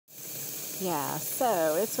Yeah,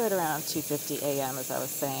 so it's right around 2:50 a.m., as I was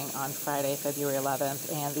saying, on Friday, February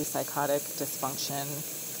 11th, and the psychotic dysfunction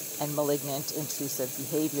and malignant intrusive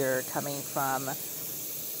behavior coming from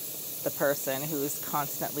the person who's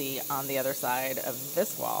constantly on the other side of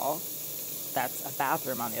this wall, that's a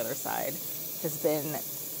bathroom on the other side, she's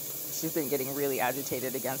been getting really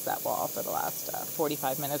agitated against that wall for the last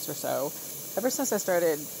 45 minutes or so, ever since I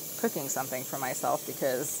started cooking something for myself,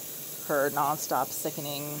 because her nonstop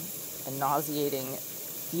sickening and nauseating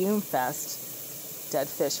dead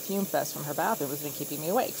fish fume fest from her bathroom has been keeping me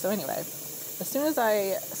awake. So anyway, as soon as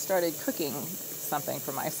I started cooking something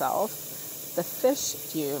for myself, the fish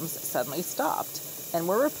fumes suddenly stopped and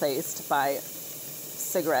were replaced by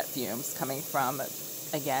cigarette fumes coming from,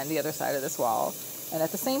 again, the other side of this wall. And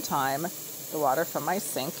at the same time, the water from my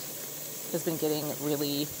sink has been getting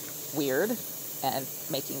really weird and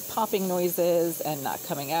making popping noises and not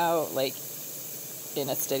coming out like in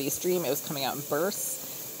a steady stream. It was coming out in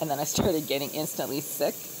bursts, and then I started getting instantly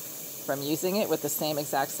sick from using it with the same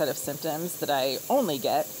exact set of symptoms that I only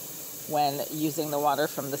get when using the water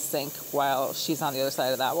from the sink while she's on the other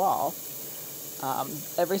side of that wall.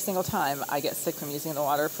 Every single time I get sick from using the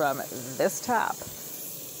water from this tap,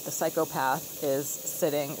 the psychopath is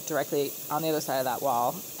sitting directly on the other side of that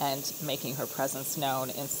wall and making her presence known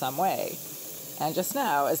in some way. And just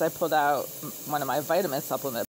now, as I pulled out one of my vitamin supplements,